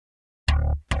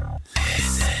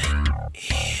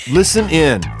Listen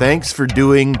in. Thanks for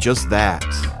doing just that.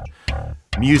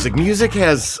 Music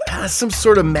has some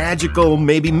sort of magical,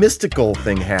 maybe mystical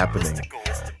thing happening.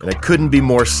 And I couldn't be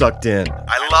more sucked in.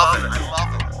 I love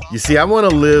it. You see, I want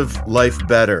to live life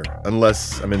better,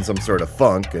 unless I'm in some sort of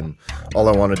funk and all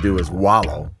I want to do is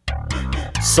wallow.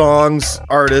 Songs,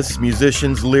 artists,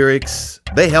 musicians, lyrics,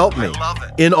 they help me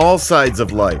in all sides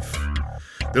of life.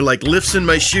 They're like lifts in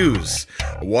my shoes.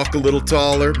 I walk a little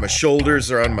taller, my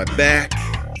shoulders are on my back.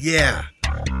 Yeah.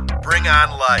 Bring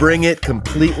on life. Bring it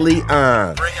completely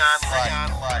on. Bring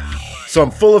on life. So I'm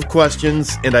full of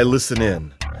questions and I listen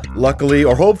in. Luckily,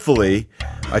 or hopefully,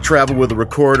 I travel with a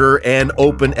recorder and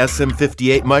open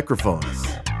SM58 microphones.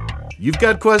 You've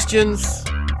got questions?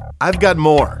 I've got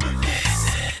more.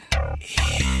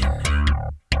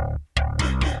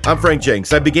 I'm Frank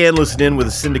Jenks. I began listening in with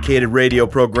a syndicated radio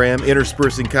program,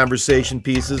 interspersing conversation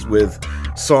pieces with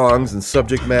songs and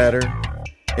subject matter.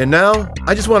 And now,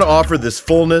 I just want to offer this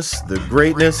fullness, the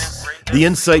greatness, the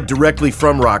insight directly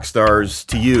from rock stars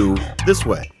to you this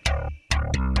way.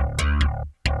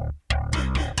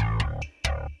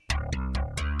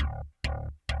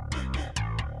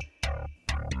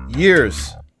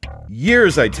 Years,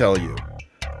 I tell you.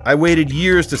 I waited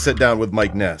years to sit down with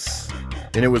Mike Ness,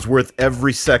 and it was worth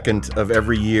every second of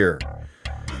every year.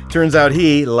 Turns out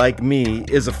he, like me,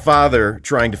 is a father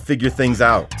trying to figure things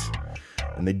out.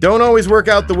 And they don't always work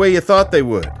out the way you thought they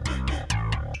would.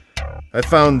 I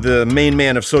found the main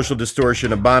man of Social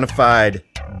Distortion a bona fide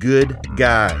good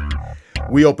guy.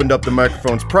 We opened up the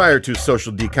microphones prior to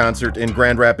Social D concert in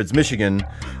Grand Rapids, Michigan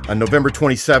on November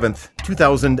 27th,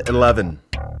 2011.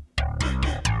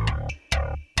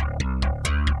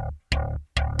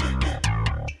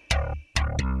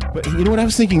 But you know what I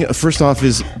was thinking first off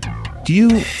is, do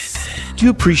you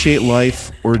appreciate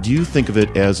life or do you think of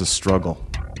it as a struggle?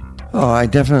 Oh, I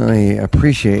definitely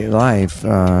appreciate life.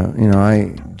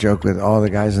 I joke with all the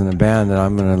guys in the band that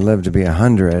I'm going to live to be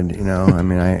 100. I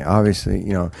mean, I obviously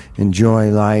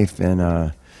enjoy life,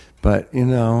 and but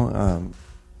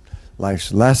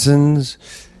life's lessons.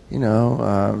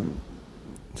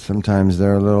 Sometimes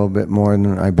they're a little bit more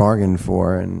than I bargained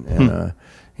for, and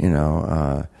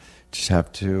just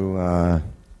have to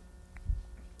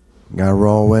gotta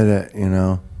roll with it.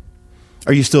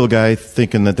 Are you still a guy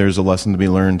thinking that there's a lesson to be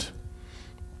learned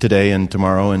today and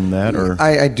tomorrow and that? Or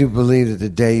I do believe that the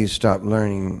day you stop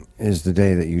learning is the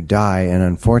day that you die, and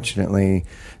unfortunately,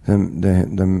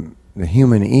 the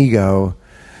human ego,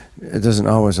 it doesn't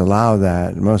always allow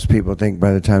that. Most people think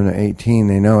by the time they're 18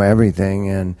 they know everything,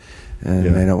 and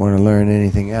they don't want to learn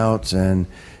anything else, and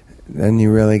then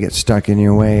you really get stuck in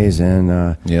your ways,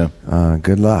 and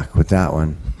good luck with that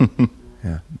one.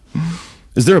 Yeah.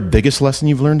 Is there a biggest lesson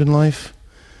you've learned in life?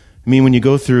 I mean, when you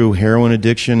go through heroin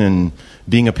addiction and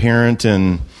being a parent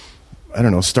and, I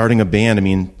don't know, starting a band, I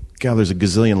mean, God, there's a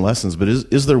gazillion lessons, but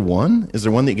is there one? Is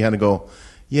there one that you kind of go,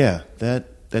 yeah,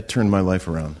 that turned my life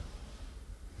around?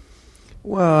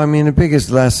 Well, I mean, the biggest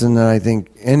lesson that I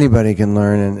think anybody can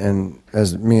learn, and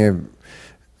as me,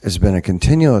 has been a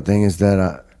continual thing, is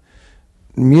that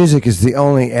music is the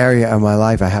only area of my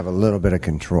life I have a little bit of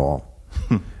control.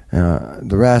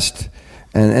 The rest...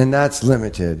 And that's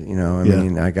limited, I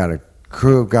mean, I got a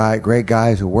crew of great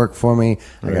guys who work for me.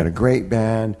 Right. I got a great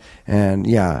band, and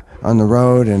on the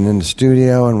road and in the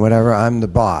studio and whatever, I'm the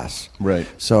boss. Right.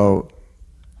 So,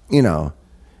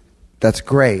 that's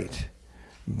great,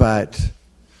 but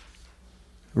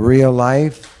real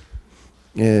life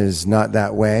is not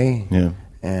that way. Yeah.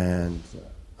 And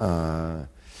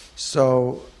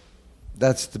so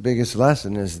that's the biggest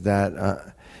lesson, is that,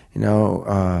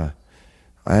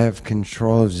 I have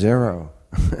control of zero.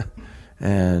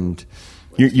 And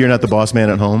you're not the boss man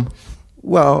at home?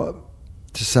 Well,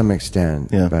 to some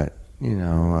extent. Yeah. But,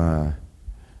 I'm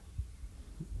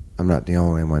not the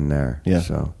only one there. Yeah.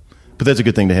 So. But that's a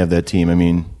good thing to have that team. I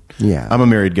mean, I'm a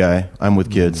married guy. I'm with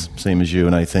kids, same as you,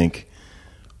 and I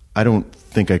don't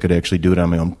think I could actually do it on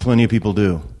my own. Plenty of people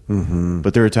do. Mm-hmm.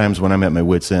 But there are times when I'm at my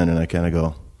wit's end and I kind of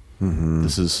go,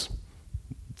 this is...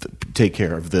 take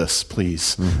care of this,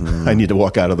 please. Mm-hmm. I need to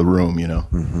walk out of the room,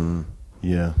 Mm-hmm.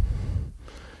 Yeah.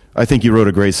 I think you wrote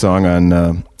a great song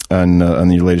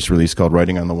on your latest release called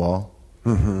 "Writing on the Wall,"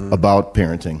 about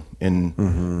parenting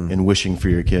and wishing for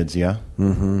your kids. Yeah.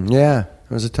 Mm-hmm. Yeah, it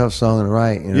was a tough song to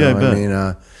write. Yeah, I bet. I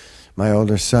mean, my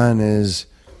older son is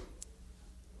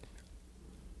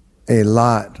a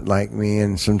lot like me,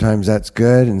 and sometimes that's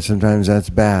good, and sometimes that's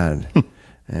bad.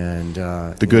 And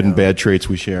the good and bad traits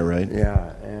we share, right?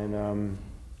 Yeah,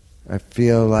 I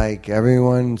feel like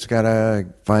everyone's got to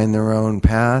find their own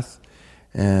path,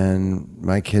 and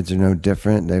my kids are no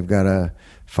different. They've got to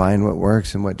find what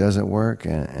works and what doesn't work,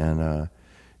 and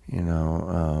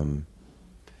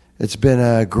it's been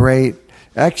a great.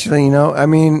 Actually,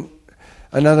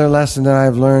 another lesson that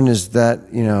I've learned is that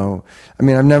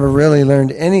I've never really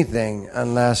learned anything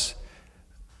unless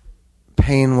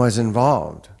pain was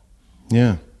involved.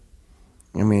 Yeah.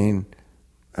 I mean,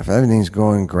 if everything's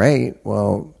going great,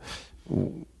 well,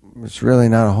 it's really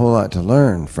not a whole lot to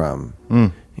learn from.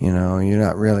 You're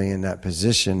not really in that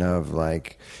position of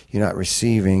like, you're not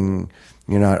receiving,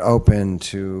 you're not open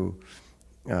to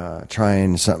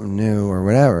trying something new or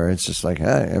whatever. It's just like,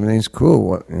 hey, everything's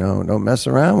cool. Don't mess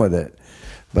around with it.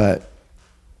 But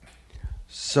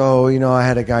so, I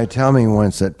had a guy tell me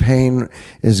once that pain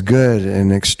is good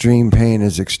and extreme pain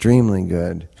is extremely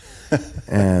good.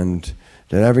 And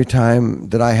that every time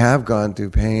that I have gone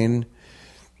through pain,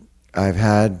 I've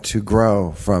had to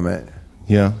grow from it.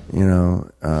 Yeah.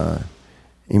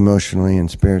 Emotionally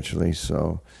and spiritually.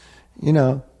 So,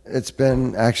 it's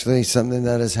been actually something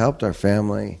that has helped our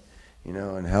family,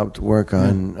 and helped work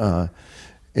on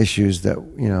issues that,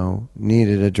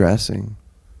 needed addressing.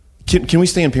 Can we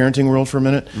stay in parenting world for a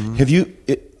minute?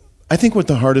 Mm-hmm. I think what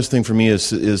the hardest thing for me is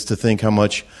to think how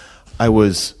much I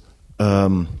was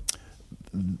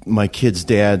my kids'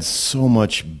 dad so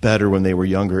much better when they were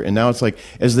younger, and now it's like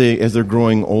as they're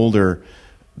growing older,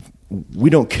 we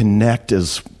don't connect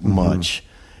as much.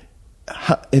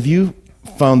 Have you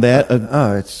found that?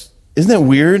 Isn't that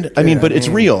weird? I mean, it's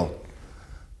real.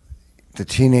 The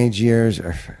teenage years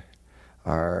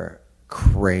are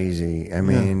crazy. I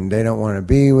mean, they don't want to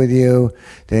be with you.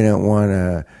 They don't want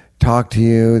to talk to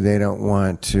you. They don't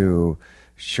want to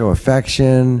show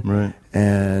affection. Right.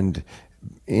 And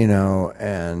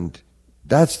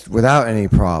that's without any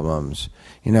problems,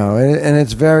 and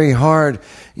it's very hard.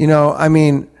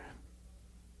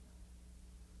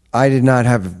 I did not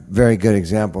have a very good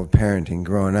example of parenting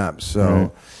growing up.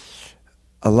 So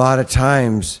a lot of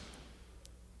times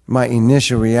my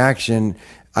initial reaction,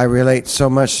 I relate so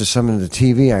much to some of the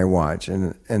TV I watch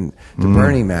and the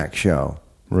Bernie Mac show.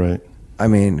 Right. I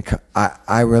mean,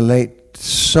 I relate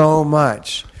so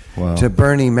much to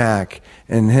Bernie Mac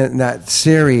and that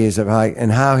series of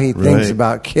and how he thinks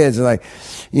about kids. Like,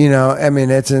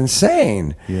 it's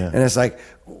insane. Yeah. And it's like,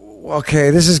 okay,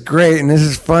 this is great and this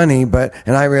is funny, and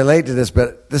I relate to this,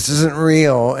 but this isn't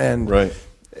real. And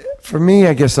for me,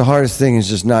 I guess the hardest thing is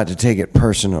just not to take it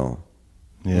personal.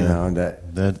 Yeah.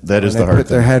 That is the hard thing. They put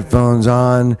their headphones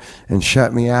on and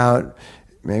shut me out.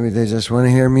 Maybe they just want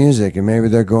to hear music, and maybe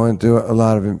they're going through a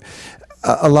lot of it.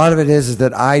 A lot of it is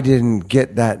that I didn't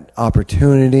get that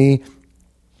opportunity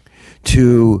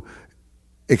to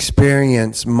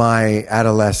experience my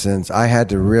adolescence. I had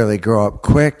to really grow up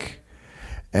quick,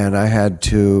 and I had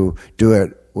to do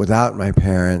it without my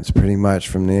parents pretty much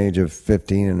from the age of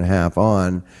 15 and a half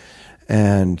on.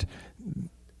 And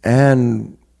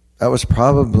that was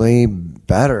probably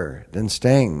better than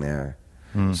staying there.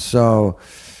 So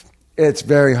it's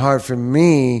very hard for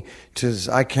me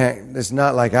it's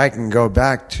not like I can go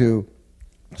back to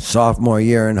sophomore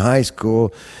year in high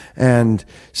school and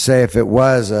say if it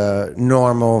was a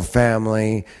normal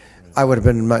family, I would have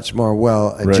been much more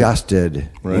well adjusted,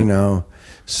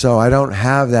 So I don't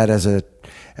have that as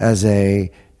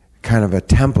a kind of a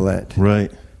template.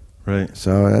 Right.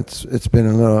 So it's been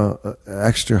a little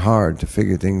extra hard to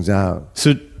figure things out.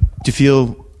 So do you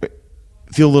feel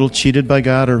a little cheated by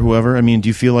God or whoever? I mean, do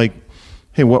you feel like,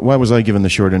 hey, why was I given the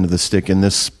short end of the stick in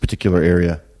this particular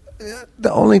area?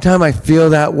 The only time I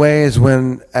feel that way is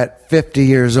when at 50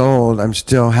 years old, I'm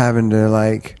still having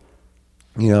to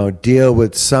deal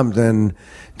with something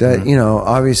that,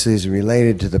 obviously is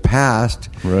related to the past.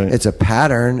 Right. It's a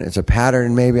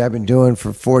pattern maybe I've been doing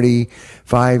for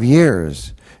 45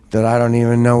 years that I don't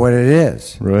even know what it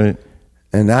is. Right.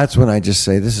 And that's when I just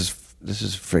say, this is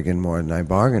friggin' more than I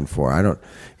bargained for.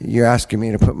 You're asking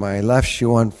me to put my left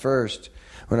shoe on first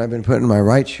when I've been putting my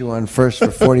right shoe on first for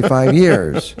 45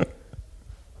 years.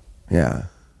 Yeah.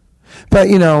 But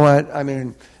you know what? I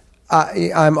mean,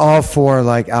 I'm all for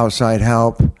outside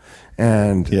help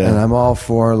and I'm all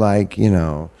for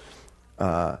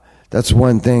that's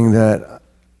one thing that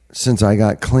since I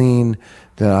got clean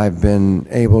that I've been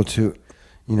able to,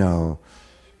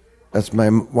 that's my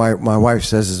wife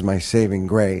says is my saving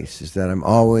grace, is that I'm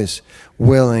always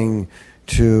willing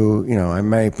to, I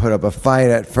may put up a fight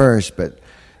at first, but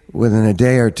within a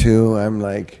day or two, I'm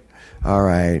like, all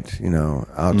right,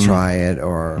 I'll try it,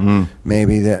 or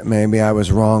maybe I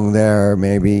was wrong there,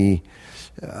 maybe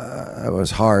I was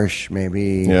harsh,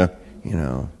 maybe,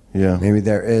 maybe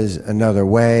there is another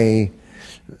way.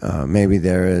 maybe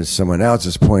there is someone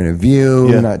else's point of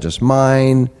view, not just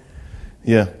mine.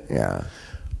 Yeah. Yeah.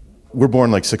 We're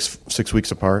born like six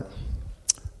weeks apart.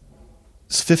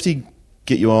 Does 50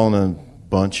 get you all in a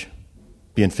bunch,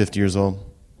 being 50 years old?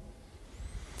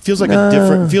 Feels like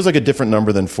a different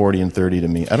number than 40 and 30 to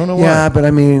me. I don't know why. Yeah, but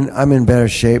I mean, I'm in better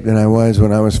shape than I was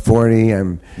when I was 40. I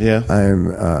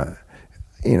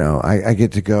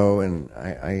get to go, and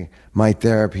my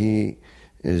therapy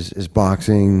is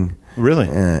boxing. Really?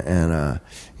 And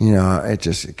it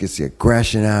gets the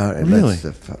aggression out. It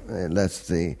lets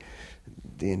the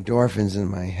endorphins in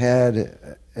my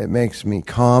head. It makes me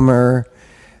calmer.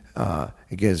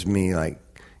 It gives me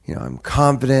I'm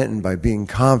confident, and by being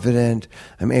confident,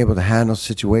 I'm able to handle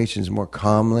situations more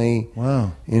calmly.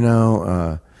 Wow.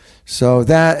 So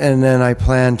that, and then I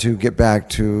plan to get back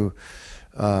to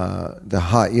the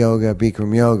hot yoga,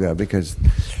 Bikram yoga, because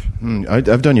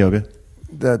I've done yoga.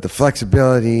 The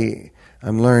flexibility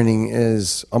I'm learning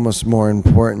is almost more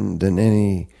important than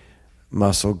any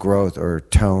muscle growth or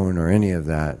tone or any of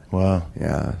that. Wow.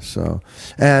 Yeah. So,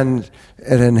 and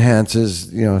it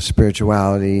enhances,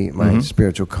 spirituality, my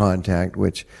spiritual contact,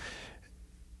 which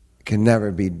can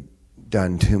never be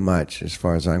done too much as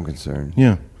far as I'm concerned.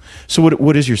 Yeah. So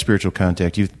what is your spiritual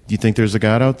contact? You think there's a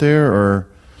God out there, or?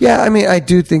 Yeah, I mean, I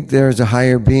do think there's a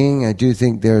higher being. I do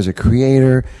think there's a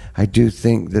creator. I do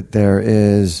think that there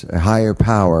is a higher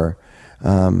power.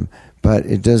 But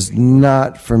it does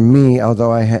not, for me,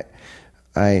 although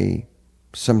I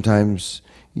sometimes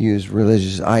use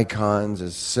religious icons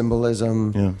as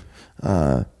symbolism.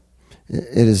 Yeah.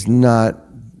 It is not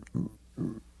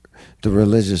the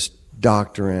religious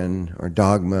doctrine or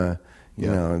dogma,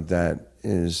 that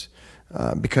is,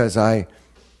 because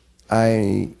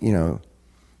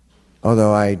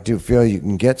although I do feel you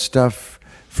can get stuff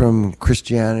from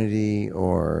Christianity,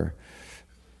 or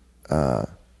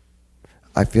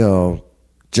I feel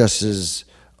just as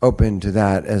open to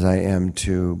that as I am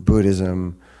to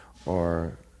Buddhism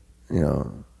or,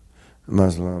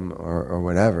 Muslim or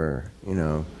whatever,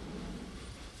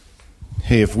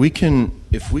 Hey, if we can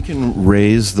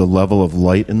raise the level of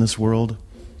light in this world,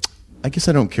 I guess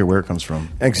I don't care where it comes from.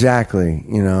 Exactly,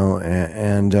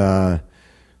 and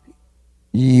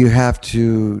you have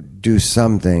to do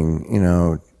something,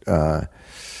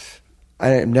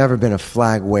 I've never been a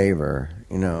flag waver,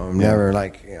 I'm never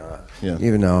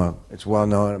even though it's well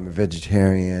known I'm a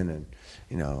vegetarian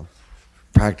and,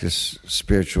 practice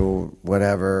spiritual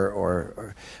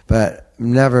whatever, but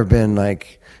never been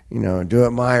do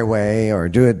it my way or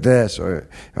do it this, or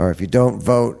if you don't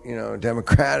vote,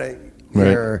 Democratic, right,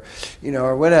 or,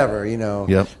 or whatever,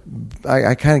 Yep.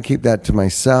 I kind of keep that to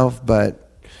myself, but,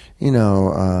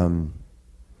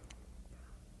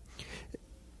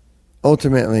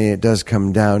 ultimately it does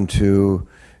come down to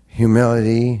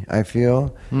humility, I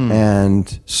feel,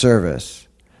 and service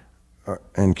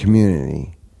and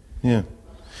community. Yeah.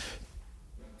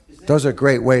 Those are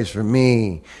great ways for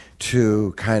me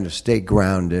to kind of stay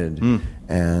grounded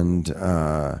and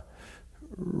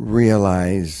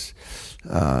realize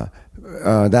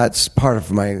that's part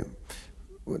of my,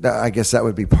 I guess that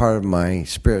would be part of my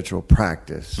spiritual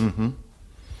practice. Mm-hmm.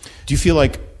 Do you feel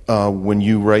like when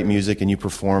you write music and you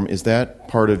perform, is that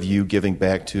part of you giving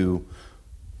back to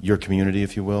your community,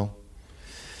 if you will?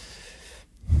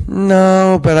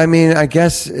 No, but I mean, I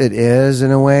guess it is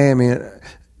in a way.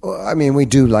 I mean, we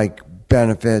do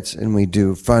benefits and we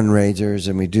do fundraisers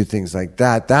and we do things like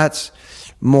that. That's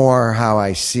more how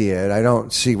I see it. I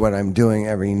don't see what I'm doing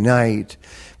every night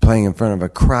playing in front of a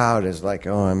crowd as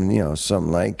I'm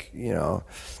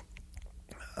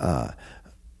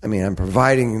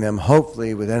providing them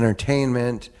hopefully with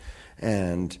entertainment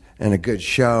and a good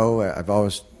show. I've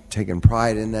always taken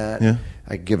pride in that. Yeah.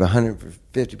 I give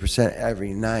 150%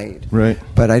 every night. Right.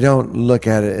 But I don't look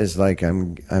at it as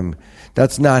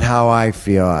that's not how I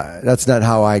feel. That's not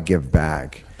how I give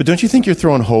back. But don't you think you're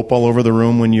throwing hope all over the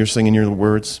room when you're singing your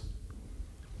words?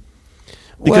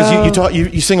 Because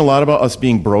you sing a lot about us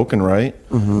being broken, right?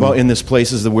 Mm-hmm. Well, in this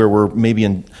places where we're maybe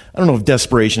in, I don't know if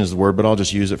desperation is the word, but I'll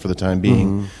just use it for the time being.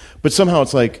 Mm-hmm. But somehow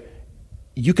it's like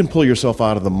you can pull yourself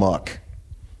out of the muck.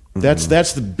 Mm-hmm.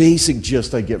 That's the basic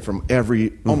gist I get from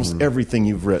almost everything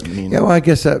you've written. Yeah, well, I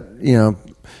guess that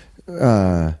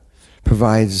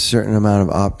provides a certain amount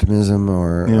of optimism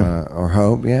or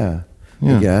hope. Yeah,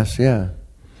 I guess. Yeah.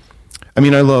 I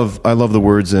mean, I love the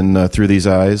words in Through These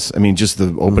Eyes. I mean, just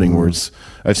the opening words.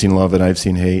 I've seen love and I've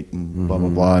seen hate and blah, blah,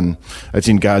 blah. And I've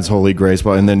seen God's holy grace.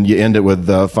 And then you end it with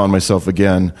found myself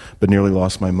again, but nearly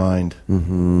lost my mind.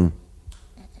 Mm-hmm.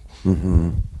 Mm-hmm.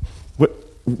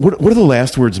 What do the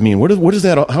last words mean? What does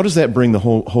that? How does that bring the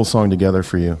whole song together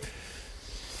for you?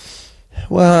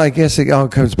 Well, I guess it all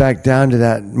comes back down to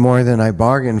that more than I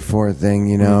bargained for thing,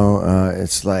 you know.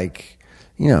 It's like,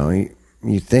 you know,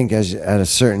 you think at a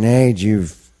certain age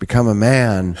you've become a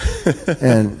man.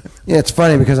 And yeah, it's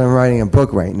funny because I'm writing a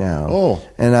book right now. Oh.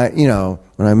 And you know,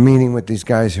 when I'm meeting with these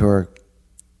guys who are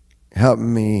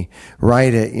helping me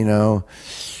write it, you know,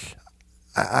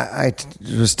 I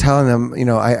was telling them, you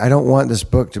know, I don't want this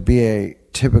book to be a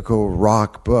typical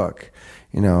rock book.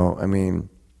 You know, I mean,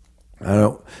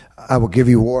 I will give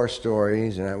you war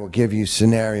stories and I will give you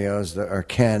scenarios that are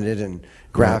candid and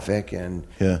graphic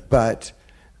but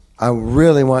I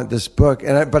really want this book,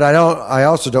 but I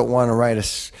also don't want to write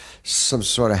some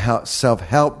sort of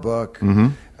self-help book,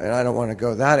 and I don't want to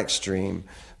go that extreme,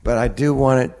 but I do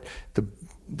want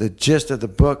the gist of the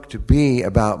book to be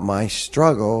about my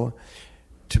struggle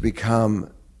to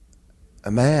become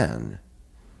a man,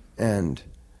 and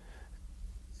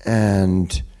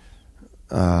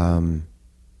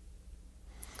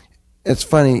it's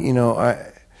funny, you know,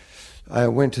 I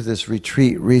went to this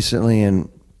retreat recently and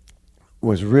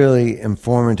was really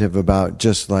informative about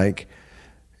just like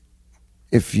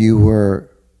if you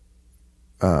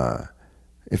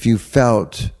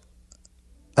felt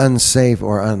unsafe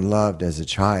or unloved as a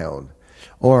child,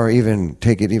 or even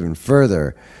take it even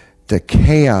further, the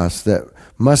chaos that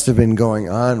must have been going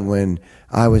on when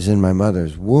I was in my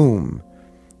mother's womb,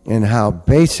 and how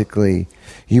basically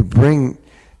you bring,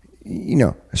 you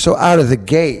know, so out of the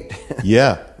gate,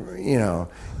 Yeah. you know,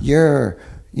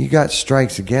 you got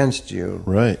strikes against you.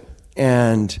 Right.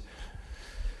 And,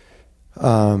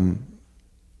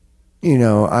 you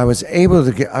know, I was able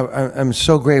to I'm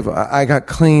so grateful. I got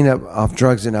clean up off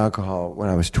drugs and alcohol when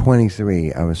I was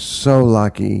 23. I was so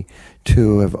lucky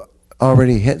to have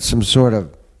already hit some sort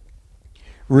of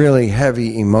really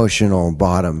heavy emotional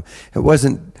bottom. It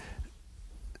wasn't,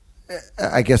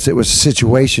 I guess it was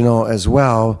situational as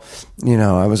well. You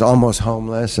know, I was almost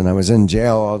homeless and I was in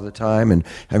jail all the time. And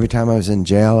every time I was in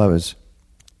jail, I was,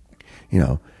 you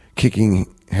know,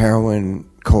 kicking heroin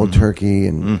cold turkey.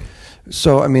 And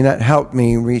so, I mean, that helped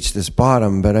me reach this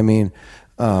bottom. But I mean,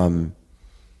 for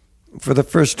the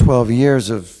first 12 years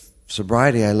of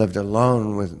sobriety, I lived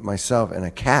alone with myself and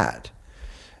a cat.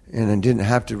 And I didn't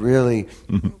have to really,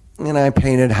 and I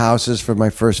painted houses for my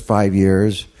first 5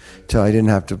 years till I didn't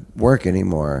have to work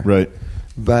anymore. Right.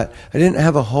 But I didn't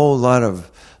have a whole lot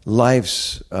of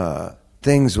life's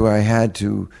things where I had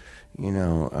to, you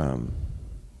know,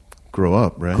 Grow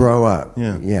up, right? grow up.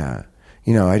 Yeah.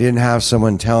 You know, I didn't have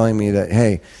someone telling me that,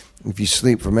 hey, if you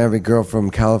sleep from every girl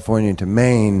from California to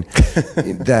Maine,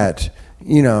 that,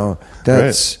 you know,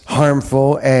 that's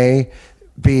harmful, A,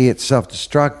 B, it's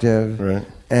self-destructive, Right.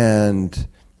 and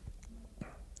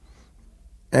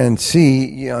C,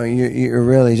 you know, you're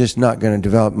really just not going to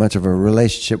develop much of a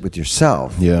relationship with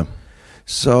yourself. Yeah.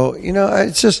 So, you know,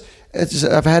 it's just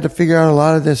I've had to figure out a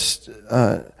lot of this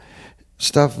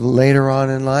stuff later on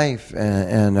in life,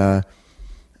 and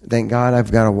thank God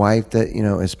I've got a wife that, you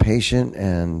know, is patient,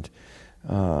 and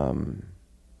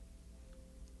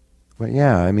but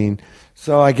yeah, I mean,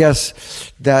 so I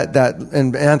guess that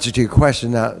in answer to your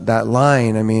question, that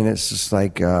line, I mean, it's just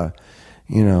like you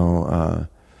know,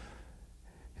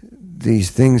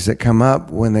 these things that come up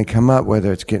when they come up,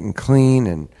 whether it's getting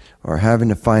clean or having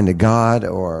to find a God,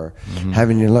 or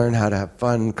having to learn how to have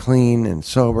fun, clean and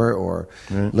sober, or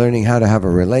learning how to have a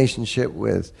relationship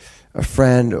with a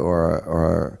friend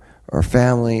or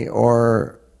family,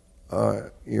 or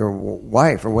your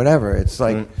wife or whatever. It's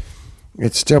like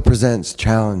it still presents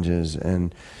challenges,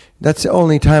 and that's the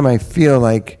only time I feel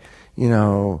like, you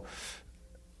know,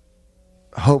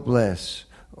 hopeless,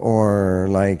 or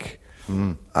like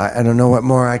I don't know what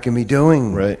more I can be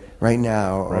doing right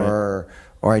now, or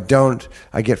I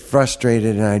get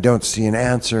frustrated and I don't see an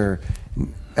answer,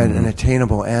 an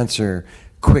attainable answer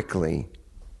quickly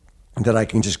that I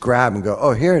can just grab and go,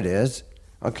 oh, here it is.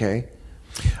 Okay.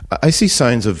 I see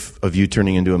signs of you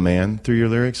turning into a man through your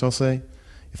lyrics, I'll say.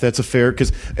 If that's a fair,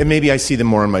 and maybe I see them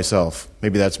more in myself.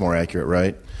 Maybe that's more accurate,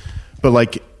 right? But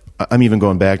like, I'm even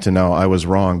going back to now, I was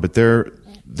wrong, but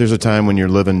there's a time when you're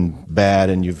living bad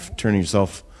and you've turned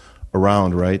yourself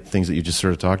around, right? Things that you just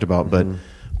sort of talked about. But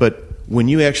when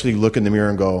you actually look in the mirror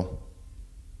and go,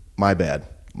 my bad,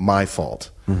 my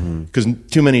fault. Because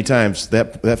too many times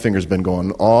that finger's been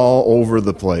going all over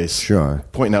the place. Sure.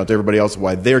 Pointing out to everybody else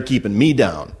why they're keeping me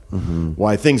down.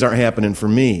 Why things aren't happening for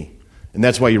me. And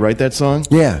that's why you write that song?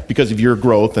 Yeah. Because of your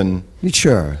growth and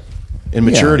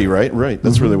maturity, right? Right.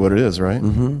 That's really what it is, right?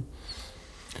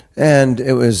 And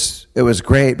it was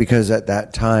great because at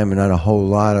that time, not a whole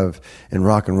lot of in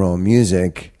rock and roll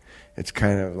music, it's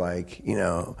kind of like,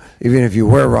 even if you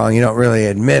were wrong, you don't really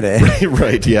admit it.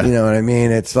 Right, yeah. You know what I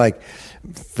mean? It's like,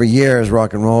 for years,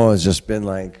 rock and roll has just been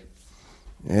like,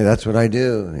 hey, that's what I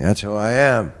do. That's who I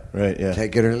am. Right, yeah.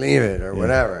 Take it or leave it, or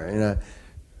whatever.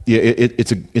 Yeah,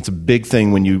 it's a big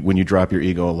thing when you drop your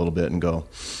ego a little bit and go,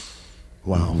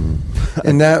 wow. Mm-hmm.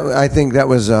 And that, I think that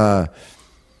was that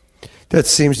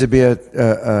seems to be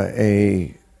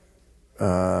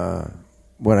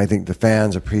what I think the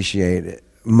fans appreciate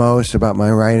most about my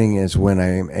writing is when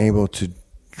I am able to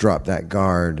drop that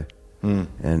guard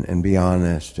and be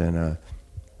honest and.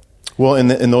 Well,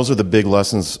 and those are the big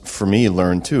lessons for me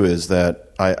learned too. Is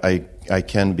that I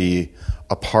can be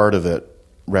a part of it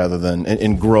rather than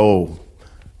and grow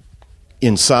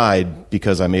inside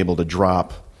because I'm able to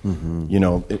drop, and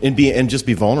just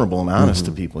be vulnerable and honest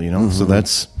to people, So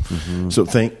that's so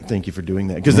thank you for doing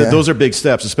that because those are big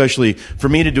steps, especially for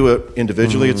me to do it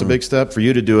individually. It's a big step for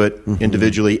you to do it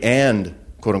individually and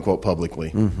quote unquote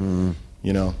publicly,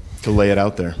 to lay it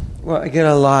out there. Well, I get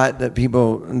a lot that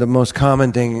the most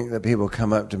common thing that people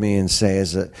come up to me and say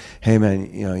is that, hey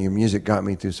man, your music got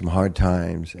me through some hard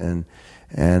times, and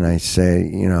I say,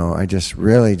 I just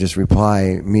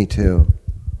reply, me too.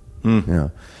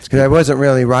 Because I wasn't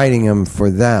really writing them for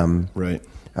them. Right.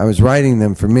 I was writing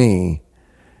them for me.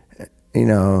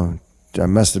 I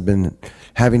must have been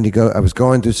having to go. I was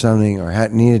going through something or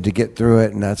needed to get through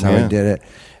it, and that's how I did it.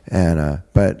 And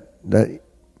but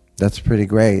that's pretty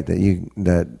great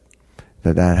that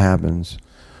happens.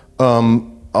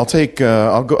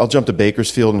 I'll jump to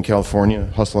Bakersfield in California,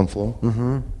 Hustle and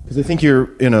Flow. Because I think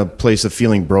you're in a place of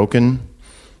feeling broken,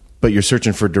 but you're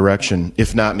searching for direction.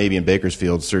 If not, maybe in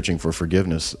Bakersfield, searching for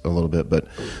forgiveness a little bit. But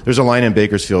there's a line in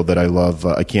Bakersfield that I love.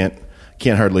 I can't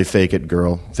hardly fake it,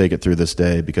 girl. Fake it through this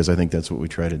day, because I think that's what we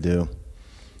try to do.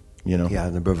 Yeah,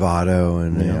 the bravado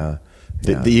and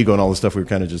the ego and all the stuff we were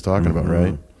kind of just talking about,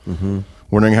 right?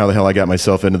 Wondering how the hell I got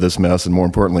myself into this mess, and more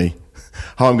importantly,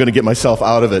 how I'm going to get myself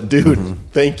out of it, dude.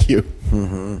 Thank you.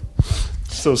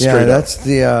 So straight up. That's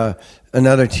the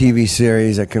another TV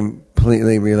series I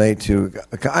completely relate to.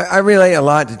 I relate a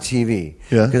lot to TV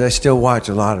because I still watch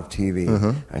a lot of TV.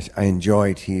 I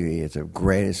enjoy TV. It's a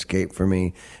great escape for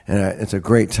me, and it's a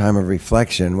great time of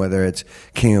reflection. Whether it's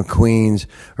King of Queens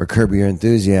or Curb Your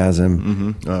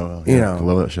Enthusiasm, I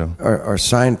love that show, or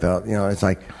Seinfeld. It's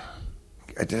like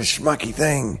I did a schmucky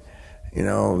thing.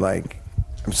 Like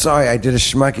I'm sorry, I did a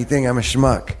schmucky thing. I'm a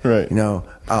schmuck. Right.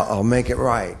 I'll make it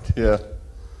right. Yeah.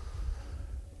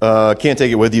 Can't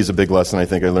take it with you is a big lesson I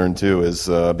think I learned too, is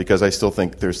because I still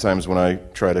think there's times when I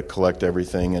try to collect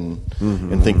everything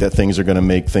and think that things are going to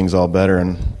make things all better.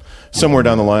 And somewhere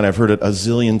down the line, I've heard it a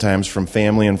zillion times from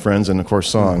family and friends and, of course,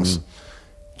 songs.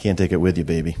 Can't take it with you,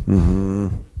 baby.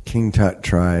 King Tut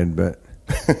tried, but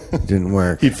it didn't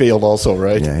work. He failed also,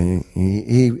 right? Yeah,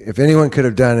 he if anyone could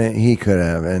have done it, he could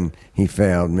have, and he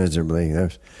failed miserably.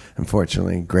 That's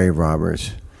unfortunately grave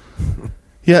robbers.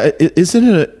 Yeah, is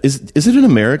it an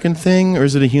American thing, or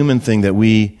is it a human thing that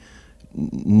we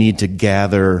need to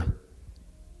gather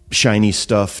shiny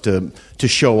stuff to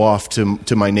show off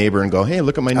to my neighbor and go, hey,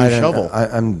 look at my new shovel?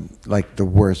 I'm like the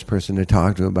worst person to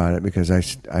talk to about it because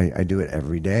I do it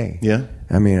every day. Yeah.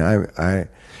 I mean, I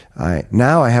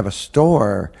now I have a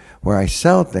store where I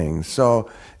sell things,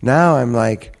 so now I'm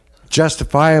like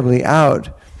justifiably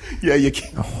out. Yeah, you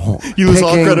lose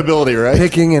all credibility, right?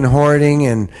 Picking and hoarding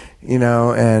and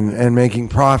and making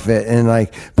profit and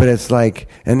but it's like,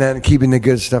 and then keeping the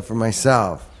good stuff for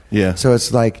myself. Yeah. So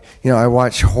it's like, I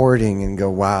watch hoarding and go,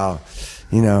 wow,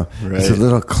 right. It's a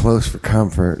little close for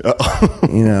comfort.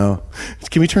 Can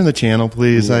we turn the channel,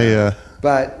 please? Yeah.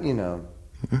 But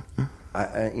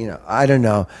I don't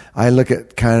know. I look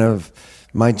at kind of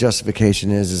my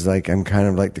justification is like I'm kind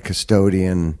of like the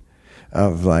custodian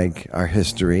of like our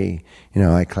history.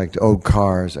 I collect old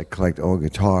cars, I collect old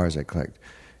guitars, I collect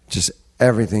just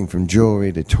everything from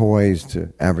jewelry to toys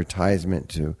to advertisement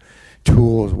to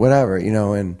tools, whatever,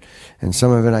 and some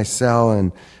of it I sell,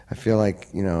 and I feel like,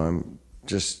 I'm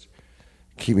just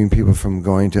keeping people from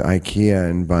going to IKEA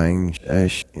and buying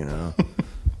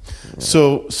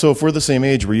So if we're the same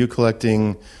age, were you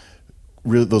collecting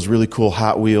those really cool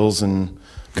Hot Wheels and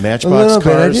Matchbox cars?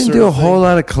 I didn't do a whole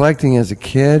lot of collecting as a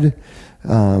kid,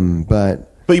 but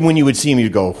when you would see them,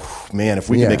 you'd go, man, if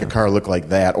we could make a car look like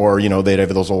that, or they'd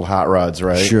have those old hot rods,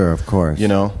 right? Sure, of course.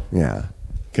 Yeah,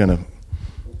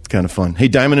 kind of fun. Hey,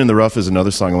 Diamond in the Rough is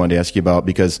another song I wanted to ask you about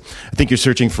because I think you're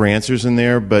searching for answers in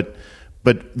there, but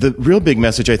the real big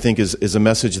message I think is a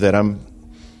message that I'm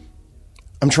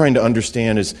trying to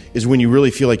understand is when you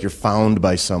really feel like you're found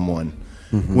by someone,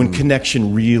 when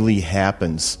connection really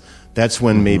happens. That's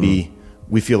when maybe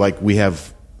we feel like we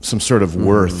have some sort of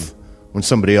worth when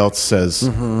somebody else says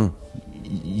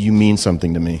you mean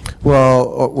something to me.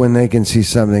 Well, when they can see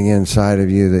something inside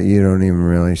of you that you don't even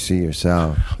really see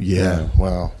yourself. Yeah.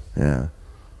 Wow. Yeah.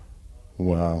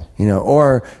 Wow.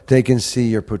 Or they can see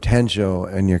your potential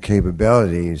and your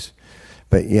capabilities,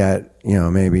 but yet,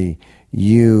 maybe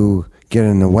you get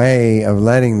in the way of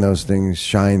letting those things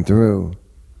shine through.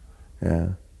 Yeah.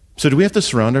 So do we have to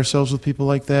surround ourselves with people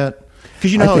like that?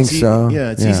 Because I think so.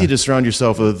 It's easy to surround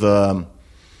yourself with,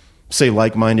 say,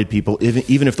 like-minded people,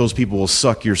 even if those people will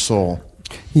suck your soul.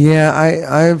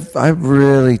 Yeah, I've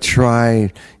really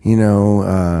tried.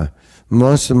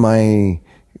 Most of my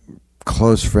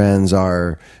close friends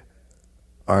are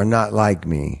not like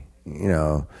me.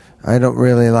 I don't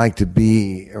really like to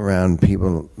be around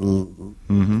people.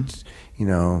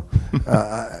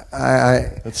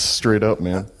 That's straight up,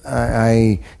 man.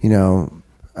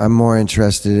 I'm more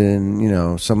interested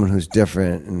in someone who's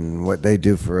different and what they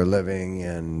do for a living,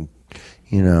 and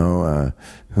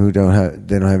who don't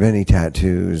have any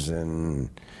tattoos, and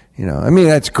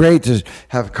that's great to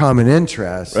have common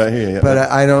interests, right, yeah. But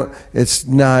I don't. It's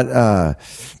not.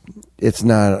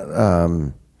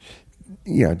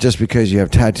 Just because you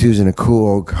have tattoos in a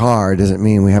cool car doesn't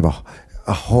mean we have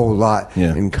a whole lot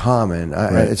in common.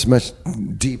 It's much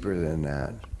deeper than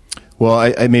that. Well,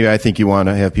 I think you want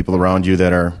to have people around you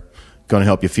that are going to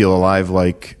help you feel alive,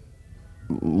 like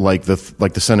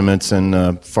the sentiments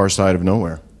in Far Side of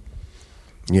Nowhere.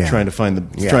 Yeah, trying to find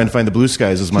the blue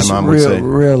skies, as my just mom would say.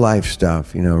 Real life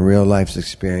stuff, real life's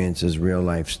experiences, real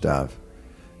life stuff.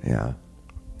 Yeah.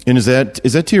 And is that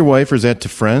to your wife or is that to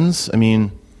friends? I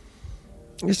mean,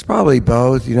 it's probably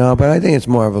both, but I think it's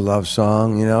more of a love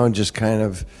song, and just kind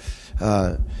of,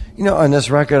 on this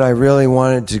record, I really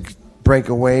wanted to break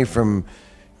away from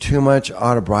too much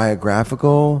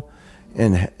autobiographical,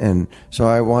 and so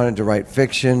I wanted to write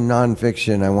fiction,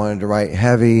 nonfiction. I wanted to write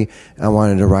heavy. I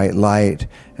wanted to write light,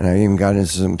 and I even got into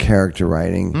some character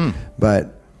writing.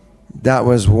 But that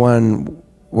was one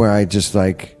where I just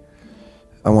I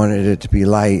wanted it to be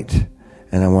light,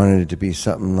 and I wanted it to be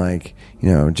something like,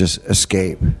 just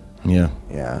escape. Yeah.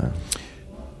 Yeah.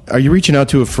 Are you reaching out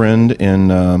to a friend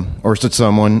or to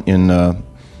someone in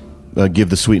Give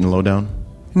the Sweet and Lowdown?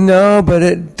 No, but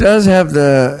it does have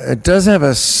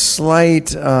a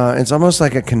slight. It's almost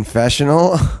like a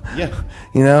confessional.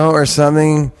 Yeah. Or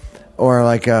something, or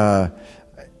like in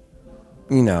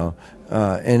AA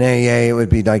it would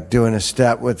be like doing a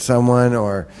step with someone,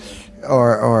 or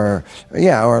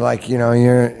like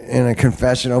you're in a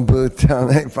confessional booth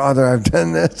telling, "Hey, Father, I've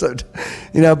done this,"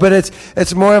 but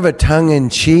it's more of a tongue in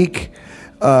cheek,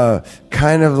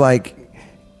 kind of like,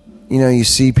 you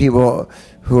see people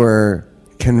who are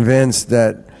convinced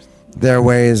that their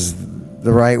way is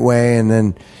the right way, and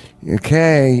then you're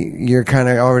kind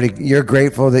of you're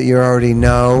grateful that you already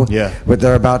know what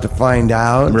they're about to find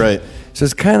out, right? So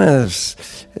it's kind of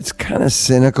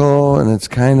cynical, and it's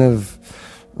kind of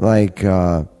like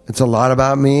it's a lot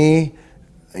about me,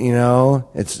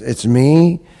 it's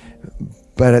me,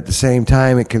 but at the same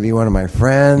time it could be one of my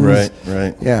friends,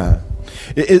 right, yeah.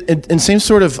 And same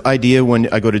sort of idea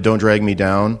when I go to Don't Drag Me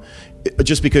Down,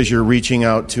 just because you're reaching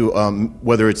out to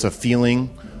whether it's a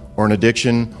feeling or an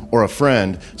addiction or a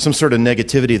friend, some sort of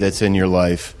negativity that's in your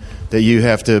life that you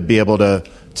have to be able to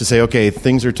say, okay,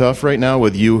 things are tough right now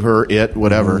with you, her, it,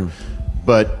 whatever,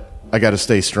 but I got to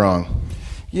stay strong.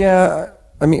 Yeah,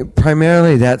 I mean,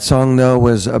 primarily that song though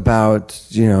was about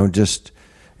just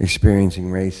experiencing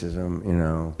racism,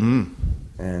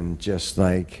 and just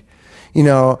like,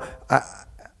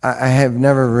 I have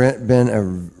never been a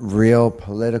real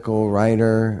political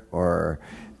writer or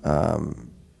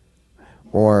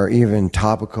even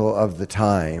topical of the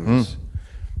times.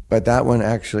 But that one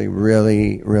actually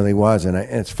really, really was. And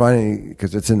it's funny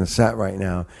because it's in the set right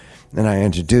now. And I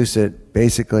introduce it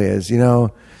basically as, I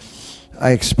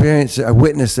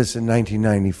witnessed this in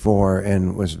 1994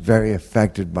 and was very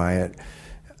affected by it.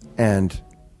 And,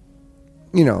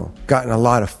 gotten a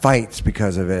lot of fights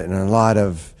because of it, and a lot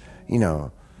of,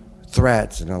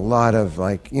 threats, and a lot of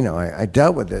I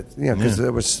dealt with it, because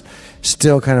there was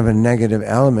still kind of a negative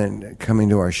element coming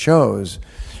to our shows.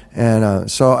 And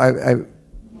so I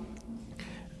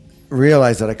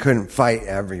realized that I couldn't fight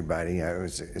everybody.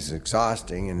 It's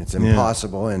exhausting and it's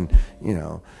impossible, and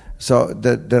so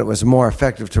that it was more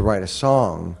effective to write a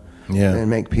song and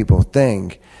make people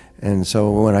think. And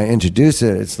so when I introduce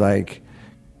it, it's like,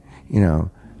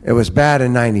 it was bad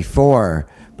in '94,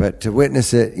 but to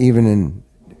witness it even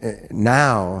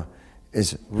now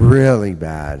is really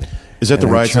bad. Is that the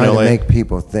riots in LA? To make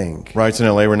people think. Riots in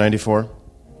LA were '94.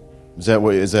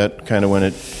 Is that kind of when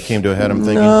it came to a head? I'm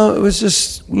thinking. No, it was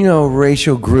just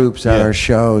racial groups at our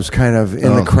shows, kind of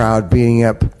in the crowd, beating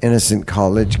up innocent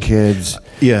college kids.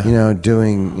 Yeah.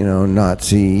 Doing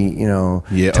Nazi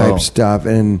type stuff,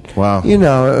 and wow. It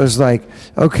was like,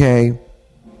 okay,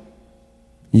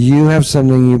 you have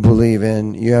something you believe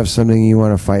in, you have something you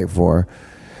want to fight for.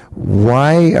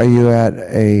 Why are you at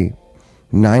a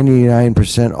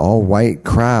 99% all white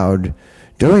crowd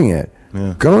doing it?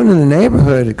 Yeah. Go into the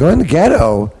neighborhood, go in the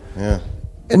ghetto,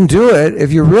 and do it.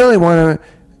 If you really want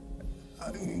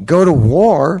to go to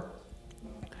war,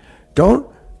 don't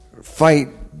fight.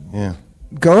 Yeah.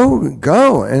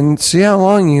 Go and see how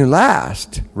long you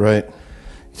last. Right.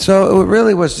 So it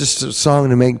really was just a song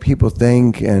to make people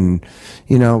think, and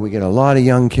we get a lot of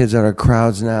young kids at our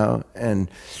crowds now, and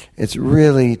it's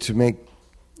really to make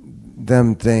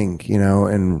them think,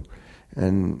 and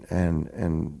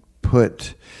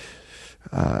put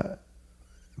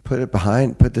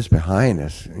this behind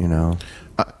us,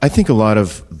 I think a lot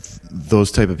of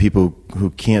those type of people who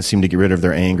can't seem to get rid of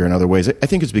their anger in other ways, I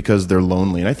think it's because they're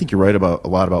lonely. And I think you're right about a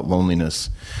lot about loneliness.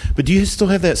 But do you still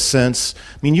have that sense?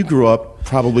 I mean, you grew up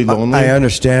probably lonely. I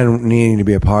understand needing to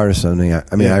be a part of something. I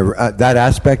mean, that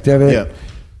aspect of it,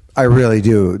 I really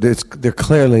do. They're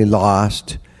clearly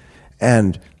lost.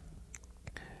 And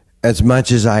as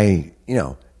much as I,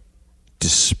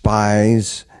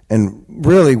 despise and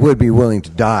really would be willing to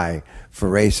die for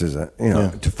racism,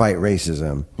 to fight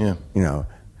racism,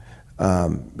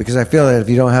 because I feel that if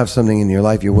you don't have something in your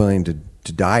life you're willing to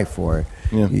die for,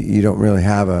 you don't really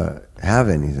have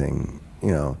anything,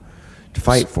 to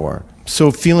fight for.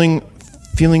 So feeling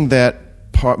that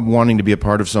wanting to be a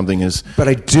part of something is. But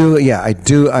I do.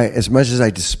 As much as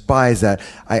I despise that,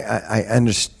 I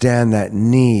understand that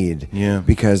need. Yeah.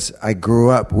 Because I grew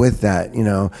up with that.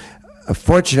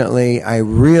 Fortunately, I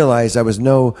realized I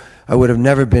would have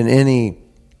never been any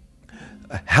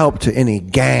help to any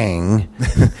gang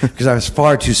because I was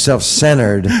far too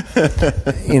self-centered,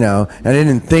 and I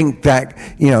didn't think that,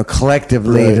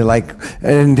 collectively I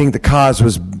didn't think the cause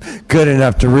was good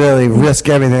enough to really risk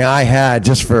everything I had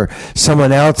just for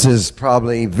someone else's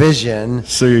probably vision.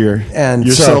 So your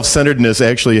self-centeredness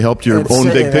actually helped your own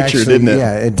big picture, didn't it?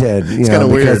 Yeah, it did. It's kind of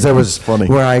weird. Because there was funny.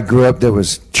 Where I grew up, there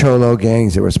was cholo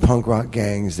gangs, there was punk rock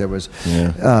gangs, there was,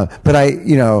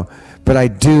 but I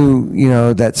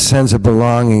do, that sense of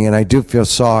belonging, and I do feel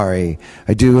sorry.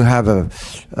 I do have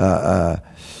a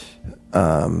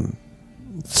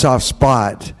soft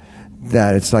spot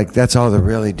that it's like that's all they're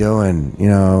really doing.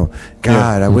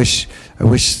 God, I wish there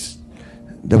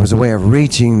was a way of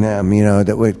reaching them.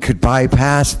 That could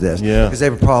bypass this. Yeah, because they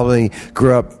probably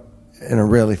grew up in a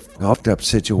really fucked up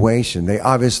situation. They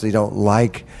obviously don't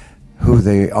like who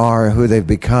they are, who they've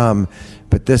become.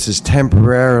 But this is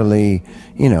temporarily,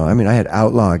 I had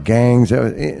outlaw gangs.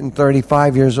 In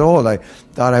 35 years old, I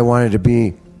thought I wanted to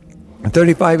be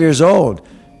 35 years old.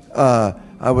 I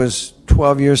was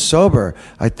 12 years sober.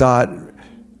 I thought,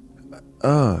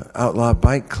 outlaw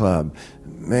bike club,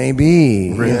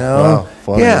 maybe, Really? Wow,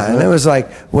 funny, and it was like,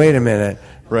 wait a minute.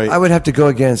 Right. I would have to go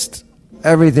against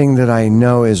everything that I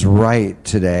know is right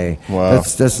today. Wow.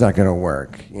 That's not going to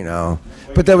work,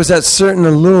 But there was that certain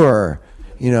allure,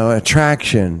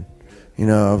 attraction,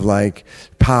 of like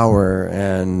power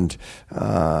and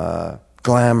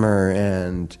glamour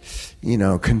and,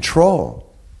 control.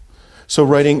 So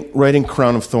writing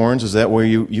Crown of Thorns, is that where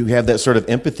you have that sort of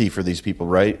empathy for these people,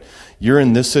 right? You're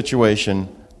in this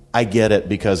situation. I get it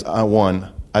because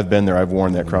I've been there. I've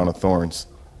worn that crown of thorns.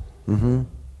 Mm-hmm.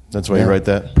 That's why you write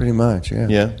that? Pretty much, yeah.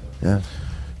 Yeah? Yeah.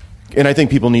 And I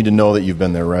think people need to know that you've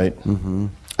been there, right? Mm-hmm.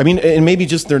 I mean, and maybe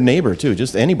just their neighbor, too.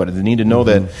 Just anybody. They need to know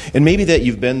that. And maybe that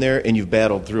you've been there and you've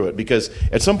battled through it. Because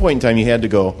at some point in time, you had to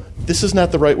go, this is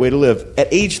not the right way to live. At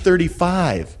age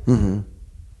 35. Mm-hmm.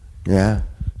 Yeah.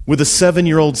 With a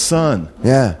 7-year-old son.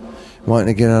 Yeah. Wanting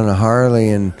to get on a Harley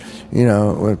and,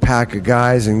 with a pack of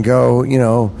guys and go,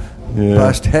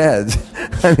 bust heads.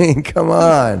 I mean, come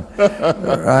on.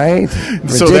 Right?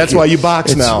 So that's why you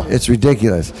box now. It's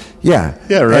ridiculous. Yeah.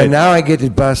 Yeah, right. And now I get to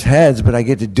bust heads, but I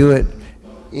get to do it,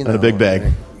 in a big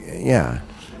bag. Yeah.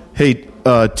 Hey,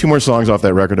 2 more songs off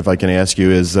that record, if I can ask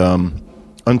you, is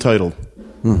Untitled.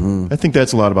 Mm-hmm. I think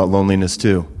that's a lot about loneliness,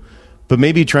 too. But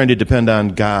maybe trying to depend on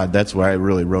God, that's why I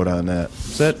really wrote on that.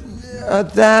 Is that...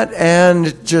 that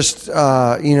and just,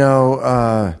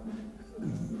 the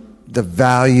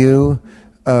value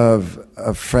of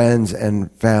friends and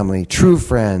family, true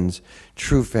friends,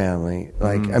 true family.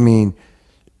 Like, I mean,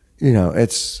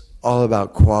 it's all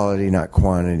about quality, not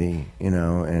quantity,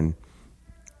 and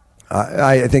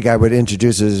I think I would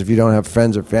introduce it as if you don't have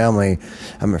friends or family,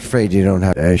 I'm afraid you don't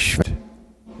have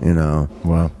You know.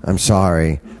 Wow. I'm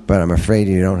sorry, but I'm afraid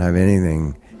you don't have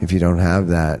anything if you don't have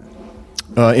that.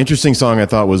 Interesting song I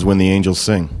thought was When the Angels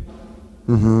Sing.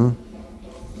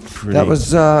 Mm-hmm. That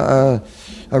was I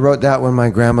wrote that when my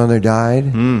grandmother died,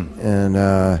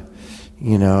 and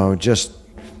you know, just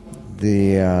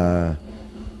the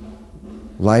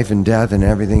life and death and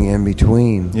everything in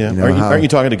between. Yeah. You know, aren't you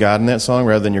talking to God in that song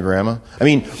rather than your grandma? I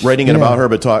mean, writing it about her,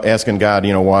 but asking God,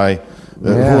 you know, why?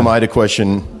 Who am I to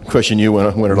question you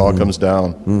when it all comes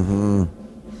down? Mm-hmm.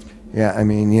 Yeah, I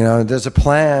mean, you know, there's a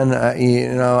plan.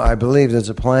 You know, I believe there's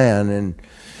a plan, and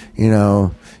you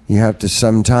know, you have to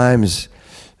sometimes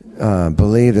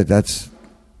believe that that's,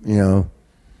 you know,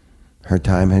 her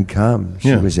time had come.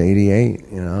 She was 88.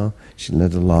 You know, she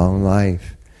lived a long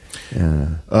life.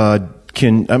 Yeah.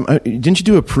 Didn't you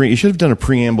do you should have done a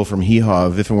preamble from Hee Haw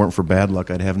of If It Weren't for Bad Luck,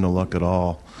 I'd Have No Luck at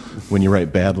All, when you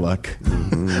write bad luck.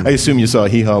 Mm-hmm. I assume you saw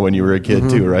Hee Haw when you were a kid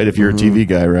too, right? If you're a TV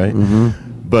guy, right?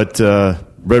 Mm-hmm. But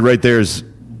right there's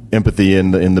empathy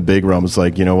in the big realm. It's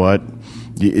like, you know what?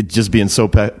 It just being so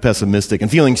pessimistic and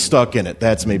feeling stuck in it.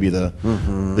 That's maybe the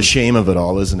shame of it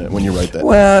all, isn't it, when you write that?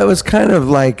 Well, it was kind of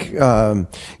like, you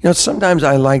know, sometimes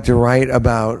I like to write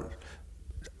about,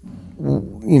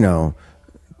 you know,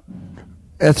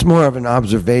 it's more of an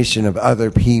observation of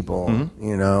other people,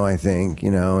 you know, I think,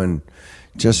 you know, and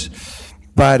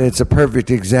but it's a perfect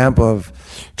example of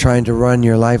trying to run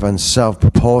your life on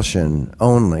self-propulsion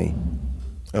only.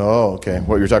 Oh, okay.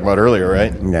 What you were talking about earlier,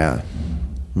 right? Yeah.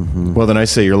 Mm-hmm. Well, then I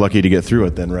say you're lucky to get through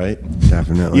it then, right?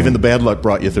 Definitely. Even the bad luck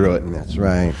brought you through it. That's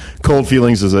right. Cold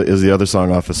Feelings is the other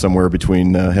song off of Somewhere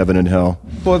Between Heaven and Hell.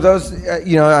 Well, those,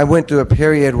 you know, I went through a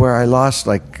period where I lost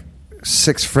like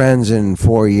 6 friends in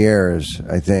 4 years,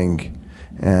 I think,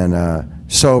 and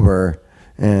sober,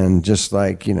 and just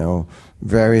like, you know,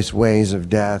 various ways of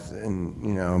death, and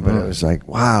you know, but it was like,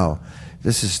 wow,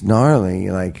 this is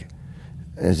gnarly. Like,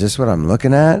 is this what I'm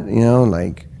looking at? You know,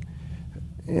 like,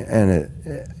 and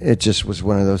it just was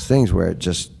one of those things where it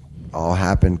just all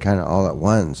happened kind of all at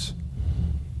once.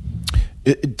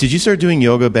 Did you start doing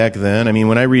yoga back then? I mean,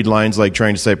 when I read lines like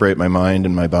trying to separate my mind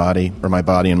and my body, or my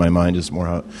body and my mind is more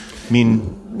how, I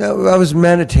mean... No, I was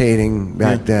meditating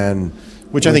back then.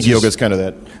 Which I think yoga is kind of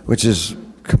that. Which is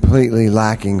completely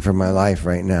lacking from my life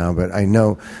right now. But I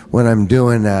know when I'm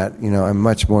doing that, you know, I'm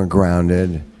much more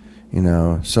grounded, you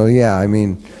know. So, yeah, I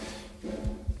mean...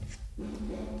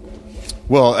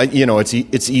 Well, you know, it's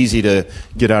easy to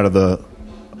get out of the...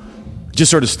 Just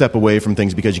sort of step away from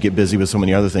things because you get busy with so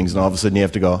many other things, and all of a sudden you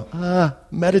have to go,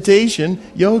 meditation,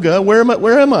 yoga, where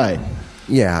am I?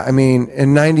 Yeah, I mean,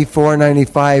 in 94,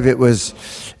 95, it was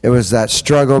that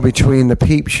struggle between the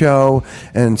Peep Show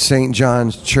and St.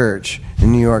 John's Church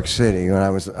in New York City when I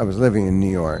was living in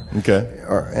New York. Okay.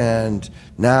 And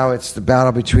now it's the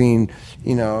battle between,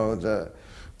 you know, the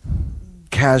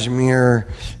cashmere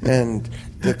and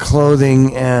the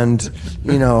clothing and,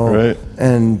 you know, right.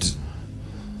 and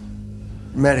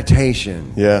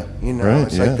meditation. Yeah. You know, right.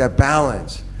 it's like that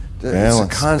balance. It's a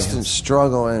constant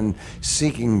struggle and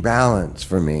seeking balance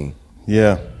for me.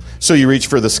 Yeah. So you reach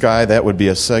for the sky. That would be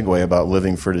a segue about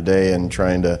living for today and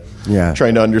trying to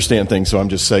understand things. So I'm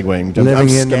just segueing.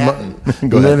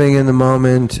 Living in the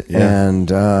moment, and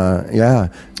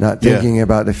not thinking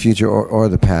about the future or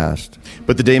the past.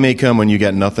 But the day may come when you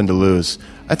got nothing to lose.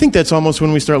 I think that's almost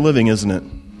when we start living, isn't it?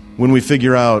 When we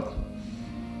figure out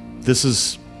this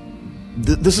is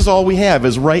all we have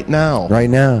is right now.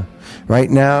 Right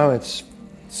now, it's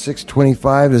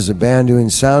 6:25. There's a band doing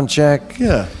sound check.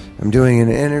 Yeah. I'm doing an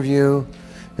interview.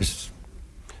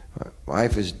 My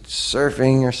wife is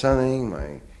surfing or something.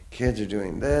 My kids are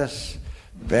doing this.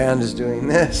 The band is doing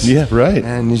this. Yeah, right.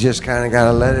 And you just kind of got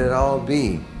to let it all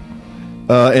be.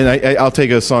 And I'll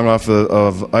take a song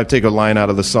I take a line out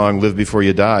of the song "Live Before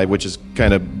You Die," which is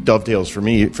kind of dovetails for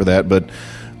me for that. But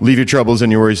leave your troubles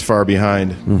and your worries far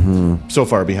behind. Mm-hmm. So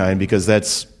far behind, because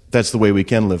that's the way we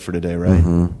can live for today, right?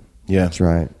 Mm-hmm. Yeah, that's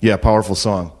right. Yeah, powerful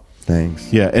song.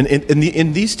 Thanks. Yeah, and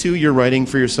in these two, you're writing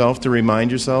for yourself to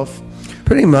remind yourself.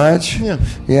 Pretty much.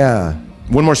 Yeah.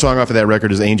 One more song off of that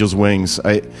record is "Angel's Wings."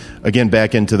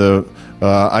 Back into the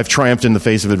I've triumphed in the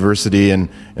face of adversity, and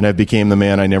I've became the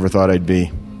man I never thought I'd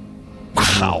be.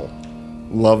 Wow,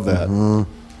 love that. Mm-hmm.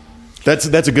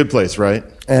 That's a good place, right?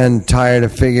 And tired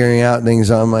of figuring out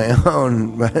things on my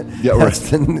own. But yeah, right.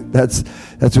 That's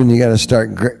when you got to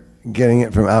start getting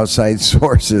it from outside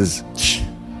sources.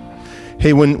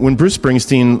 Hey, when Bruce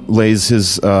Springsteen lays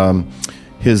his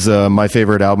my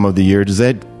favorite album of the year, does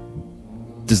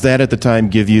that at the time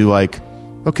give you like,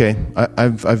 okay,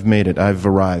 I've made it, I've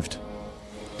arrived?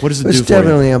 What does it do It's for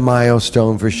definitely a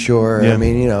milestone for sure. Yeah. I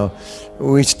mean,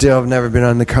 we still have never been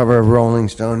on the cover of Rolling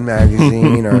Stone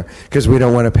magazine, or because we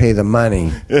don't want to pay the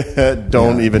money.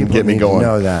 Don't even People get me need going. To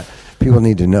know that. People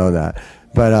need to know that.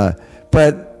 But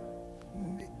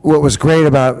what was great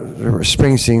about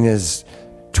Springsteen is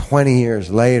 20 years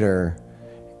later,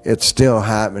 it's still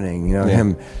happening.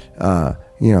 Him,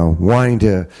 wanting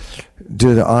to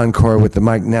do the encore with the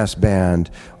Mike Ness band,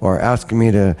 or asking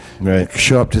me to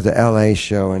show up to the LA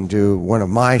show and do one of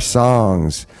my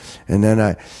songs. And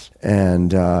then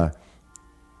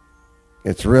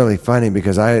it's really funny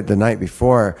because the night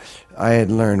before I had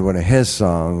learned one of his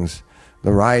songs,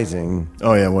 The Rising.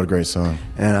 Oh yeah, what a great song.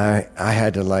 And I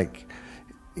had to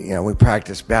we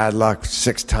practiced Bad Luck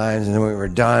 6 times, and then we were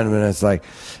done. And it's like,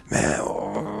 man,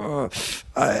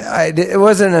 it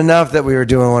wasn't enough that we were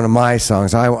doing one of my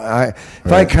songs.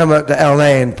 If I come up to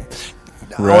L.A. and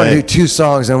I want to do 2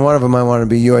 songs, and one of them I want to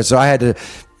be yours. So I had to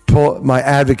pull. My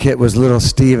advocate was Little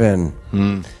Steven,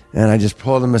 and I just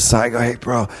pulled him aside. Go, hey,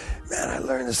 bro, man, I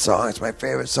learned this song. It's my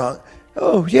favorite song.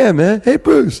 Oh yeah, man. Hey,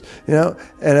 Bruce. And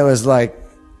it was like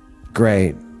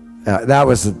great. That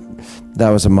was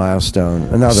a milestone.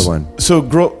 Another one. So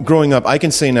growing up, I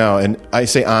can say now, and I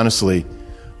say honestly,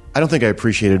 I don't think I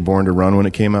appreciated Born to Run when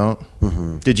it came out.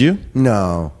 Mm-hmm. Did you?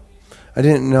 No. I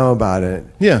didn't know about it.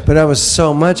 Yeah. But there was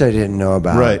so much I didn't know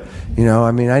about. Right.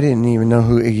 I didn't even know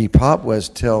who Iggy Pop was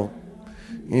till,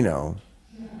 the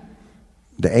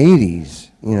 80s,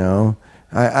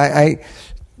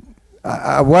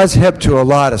 I was hip to a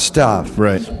lot of stuff.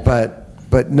 Right.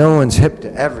 But no one's hip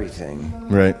to everything.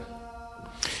 Right.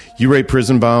 You wrote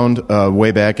Prison Bound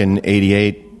way back in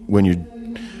 '88 when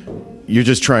you're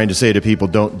just trying to say to people,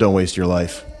 don't waste your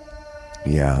life.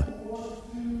 Yeah.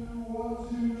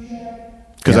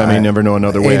 Because I may never know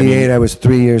another way. '88, I was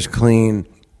 3 years clean,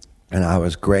 and I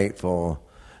was grateful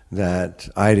that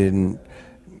I didn't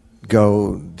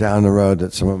go down the road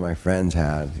that some of my friends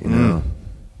had.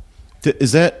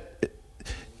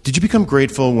 Did you become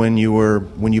grateful when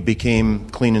you became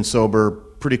clean and sober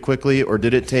pretty quickly, or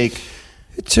did it take?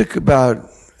 It took about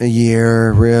a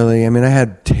year, really. I mean, I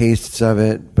had tastes of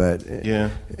it, but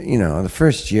the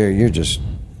first year you're just,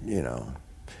 the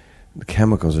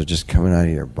chemicals are just coming out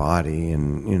of your body,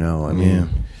 and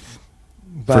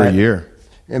for a year.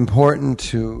 Important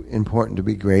to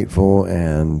be grateful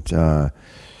and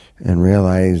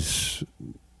realize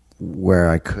where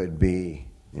I could be,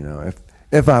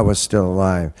 if I was still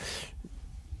alive.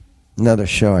 Another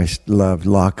show I loved,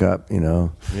 Lock Up,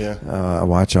 Yeah. I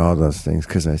watch all those things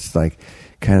because it's like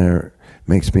kind of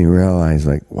makes me realize,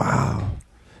 like, wow,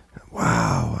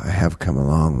 I have come a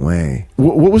long way.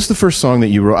 What was the first song that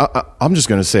you wrote? I'm just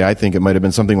going to say I think it might have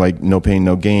been something like No Pain,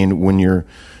 No Gain, when you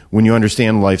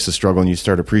understand life's a struggle and you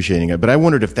start appreciating it. But I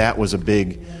wondered if that was a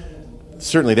big,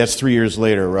 certainly that's 3 years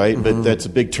later, right? Mm-hmm. But that's a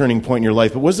big turning point in your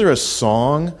life. But was there a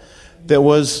song that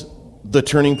was the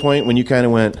turning point when you kind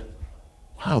of went,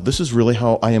 wow, this is really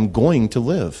how I am going to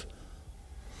live?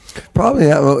 Probably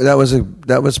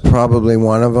that was probably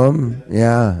one of them.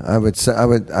 Yeah, I would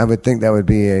think that would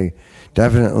be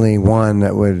definitely one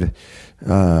that would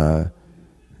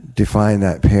define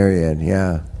that period.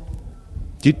 Yeah.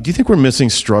 Do you think we're missing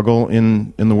struggle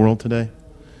in the world today?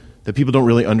 That people don't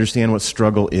really understand what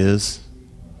struggle is?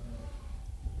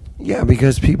 Yeah,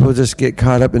 because people just get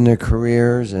caught up in their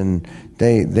careers, and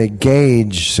they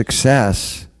gauge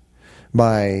success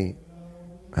by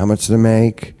how much they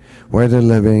make, where they're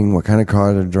living, what kind of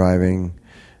car they're driving,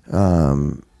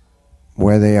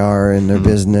 where they are in their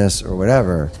business or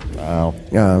whatever. Wow.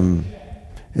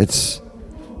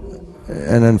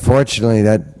 And unfortunately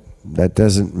that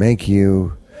doesn't make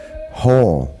you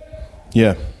whole.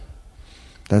 Yeah.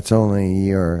 That's only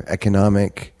your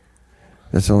economic.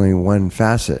 That's only one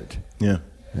facet. Yeah.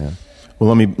 Yeah.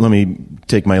 Well, let me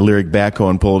take my lyric backhoe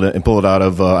and pull it out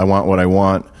of I Want What I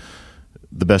Want.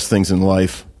 The best things in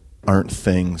life aren't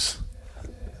things.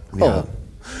 Yeah. Oh,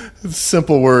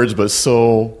 simple words, but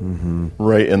so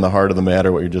right in the heart of the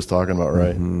matter. What you're just talking about,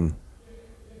 right? Mm-hmm.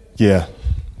 Yeah.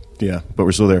 But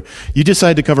we're still there. You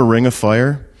decided to cover "Ring of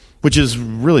Fire," which is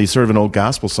really sort of an old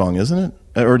gospel song, isn't it?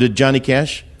 Or did Johnny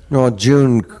Cash? No,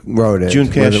 June wrote it. June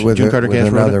Carter Cash wrote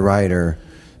another writer.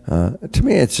 To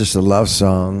me, it's just a love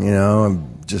song,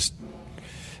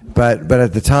 But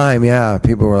at the time,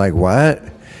 people were like, "What?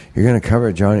 You're going to cover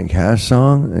a Johnny Cash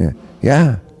song?"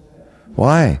 Yeah.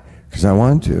 Why? Because I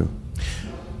want to.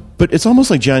 But it's almost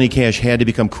like Johnny Cash had to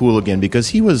become cool again, because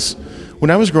he was,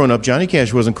 when I was growing up, Johnny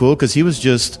Cash wasn't cool because he was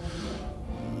just,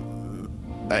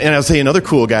 and I'll say another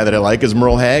cool guy that I like is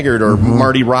Merle Haggard or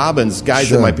Marty Robbins, guys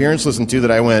that my parents listened to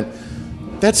that I went,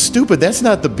 that's stupid. That's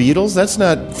not the Beatles. That's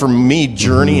not, for me,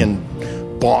 Journey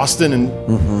and Boston.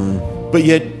 And But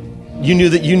yet, you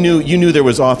knew there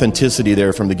was authenticity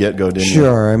there from the get-go, didn't you?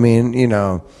 Sure. I mean,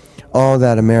 all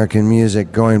that American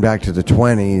music going back to the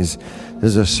 20s,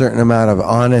 there's a certain amount of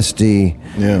honesty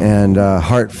and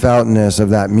heartfeltness of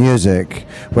that music,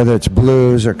 whether it's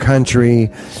blues or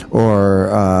country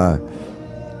or,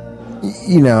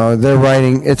 they're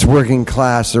writing, it's working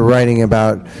class, they're writing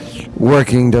about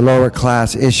working to lower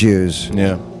class issues.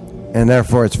 Yeah. And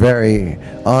therefore it's very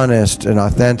honest and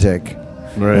authentic.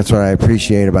 Right. That's what I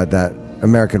appreciate about that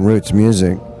American roots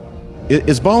music.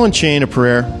 Is Ball and Chain a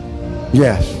prayer?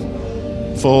 Yes.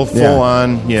 Full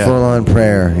on, yeah. Full on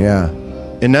prayer, yeah.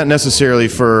 And not necessarily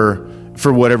for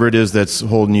whatever it is that's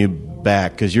holding you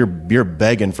back, because you're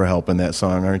begging for help in that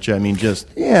song, aren't you? I mean, just...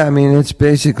 Yeah, I mean, it's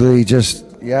basically just,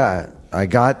 I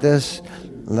got this.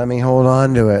 Let me hold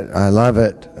on to it. I love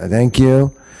it. Thank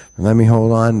you. Let me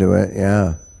hold on to it,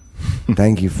 yeah.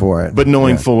 Thank you for it. But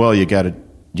knowing full well you got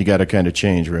to kind of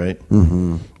change, right?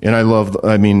 Mm-hmm. And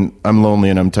I'm lonely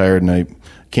and I'm tired and I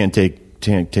can't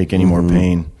take any more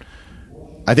pain.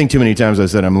 I think too many times I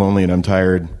said I'm lonely and I'm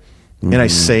tired. And I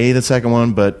say the second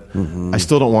one, but I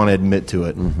still don't want to admit to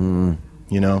it.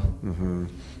 You know?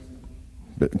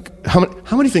 But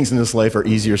how many things in this life are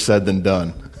easier said than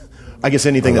done? I guess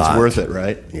anything that's worth it,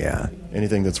 right? Yeah.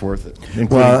 Anything that's worth it.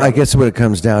 Well, I guess what it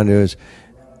comes down to is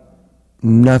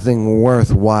nothing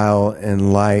worthwhile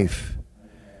in life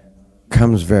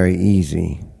comes very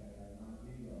easy,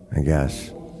 I guess.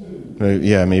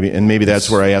 Yeah, maybe that's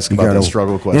where I ask about that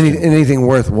struggle question. Anything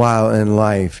worthwhile in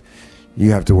life, you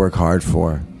have to work hard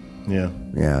for. Yeah.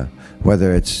 Yeah.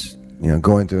 Whether it's,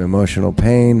 going through emotional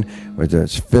pain, whether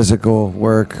it's physical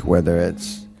work, whether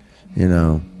it's,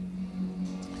 Well,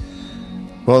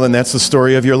 then that's the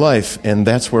story of your life, and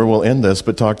that's where we'll end this,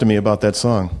 but talk to me about that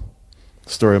song,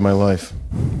 Story of My Life.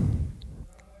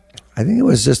 I think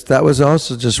that was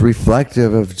also just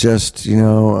reflective of just,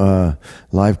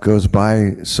 life goes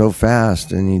by so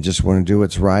fast and you just want to do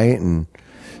what's right and,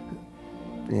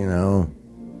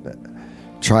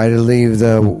 try to leave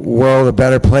the world a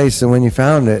better place than when you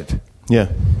found it. Yeah.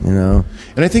 And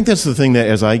I think that's the thing that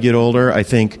as I get older, I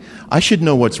think I should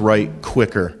know what's right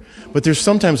quicker. But there's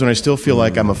sometimes when I still feel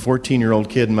like I'm a 14-year-old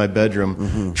kid in my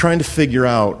bedroom trying to figure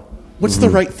out what's the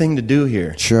right thing to do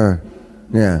here. Sure.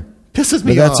 Yeah. Pisses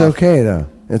me off. But that's off. okay, though.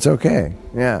 It's okay.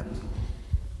 Yeah.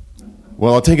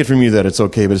 Well, I'll take it from you that it's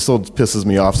okay, but it still pisses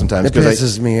me off sometimes. It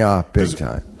pisses me off big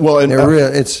time. Well, and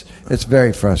it's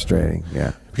very frustrating.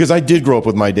 Yeah. Because I did grow up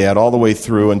with my dad all the way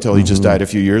through until he just died a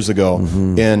few years ago,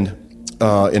 and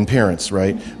in parents,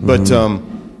 right? But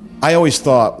I always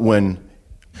thought when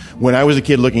I was a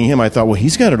kid looking at him, I thought, well,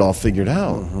 he's got it all figured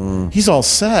out. He's all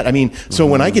set. I mean, so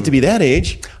when I get to be that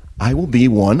age, I will be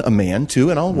a man too,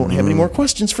 and I won't have any more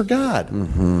questions for God.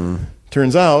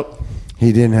 Turns out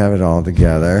he didn't have it all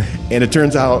together, and it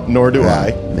turns out nor do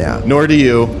I. Yeah, nor do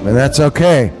you. And that's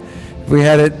okay. If we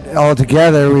had it all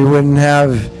together, we wouldn't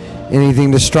have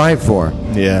anything to strive for.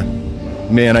 Yeah,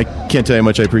 man, I can't tell you how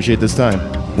much I appreciate this time.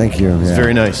 Thank you. It's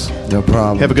very nice. No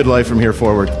problem. Have a good life from here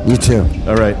forward. You too.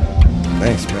 All right.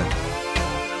 Thanks, man.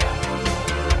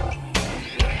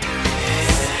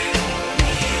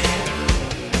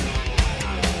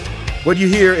 What you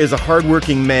hear is a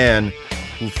hardworking man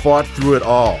who fought through it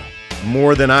all,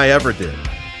 more than I ever did,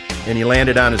 and he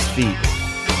landed on his feet.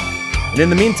 And in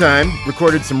the meantime,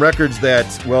 recorded some records that,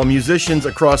 musicians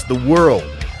across the world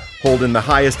hold in the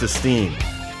highest esteem.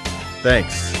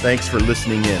 Thanks for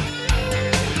listening in.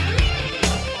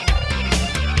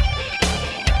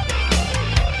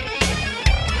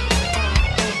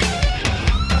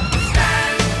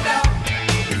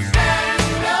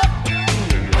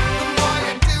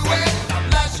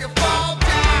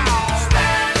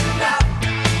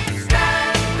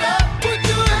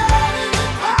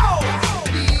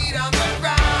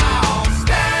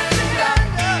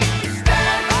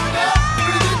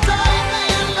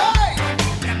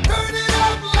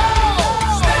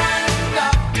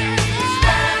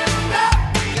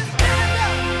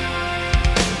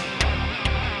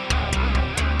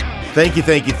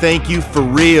 Thank you for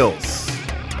reals.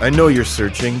 I know you're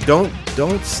searching. Don't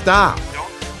stop.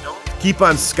 Keep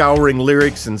on scouring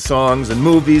lyrics and songs and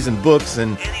movies and books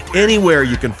and anywhere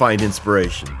you can find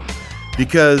inspiration.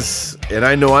 Because, and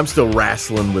I know I'm still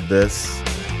wrestling with this,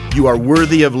 you are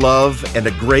worthy of love and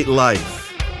a great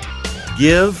life.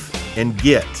 Give and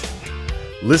get.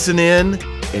 Listen in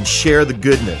and share the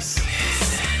goodness.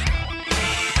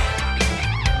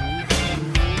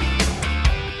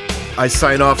 I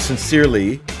sign off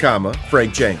sincerely,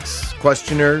 Frank Jenks,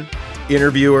 questioner,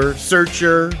 interviewer,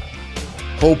 searcher,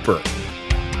 hoper.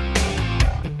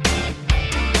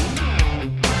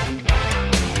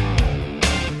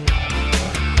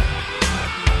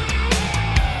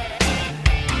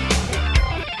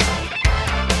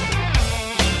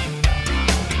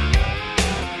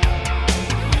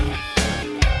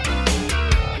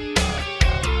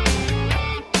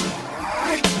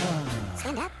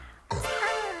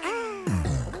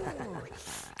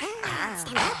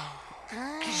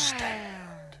 Stay.